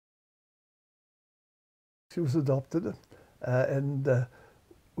She was adopted, and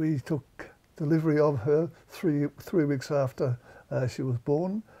we took delivery of her three weeks after she was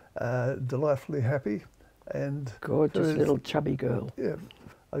born. Delightfully happy and gorgeous little chubby girl. Yeah,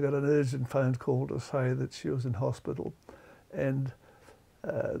 I got an urgent phone call to say that she was in hospital, and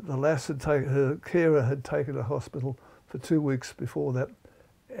the lass had her carer had taken her to hospital for 2 weeks before that,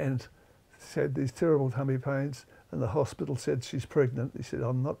 and she had these terrible tummy pains. And the hospital said she's pregnant. He said,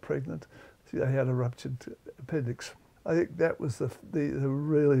 "I'm not pregnant." They had a ruptured appendix. I think that was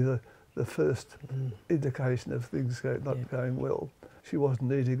really the first indication of things not going well. She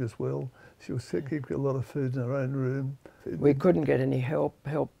wasn't eating as well. She was keeping a lot of food in her own room. We couldn't get any help.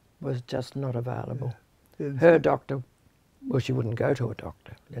 Help was just not available. Yeah. Her doctor, well, she wouldn't go to a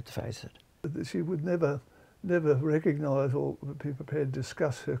doctor, let's face it. She would never recognise or be prepared to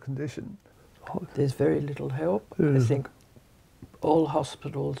discuss her condition. There's very little help. I think all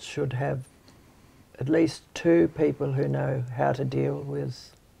hospitals should have at least 2 people who know how to deal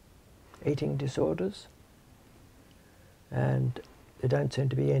with eating disorders, and there don't seem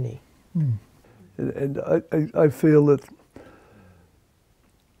to be any. And I feel that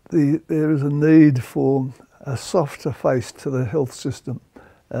there is a need for a softer face to the health system,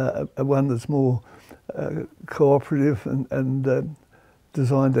 one that's more cooperative and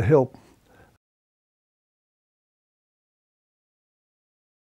designed to help.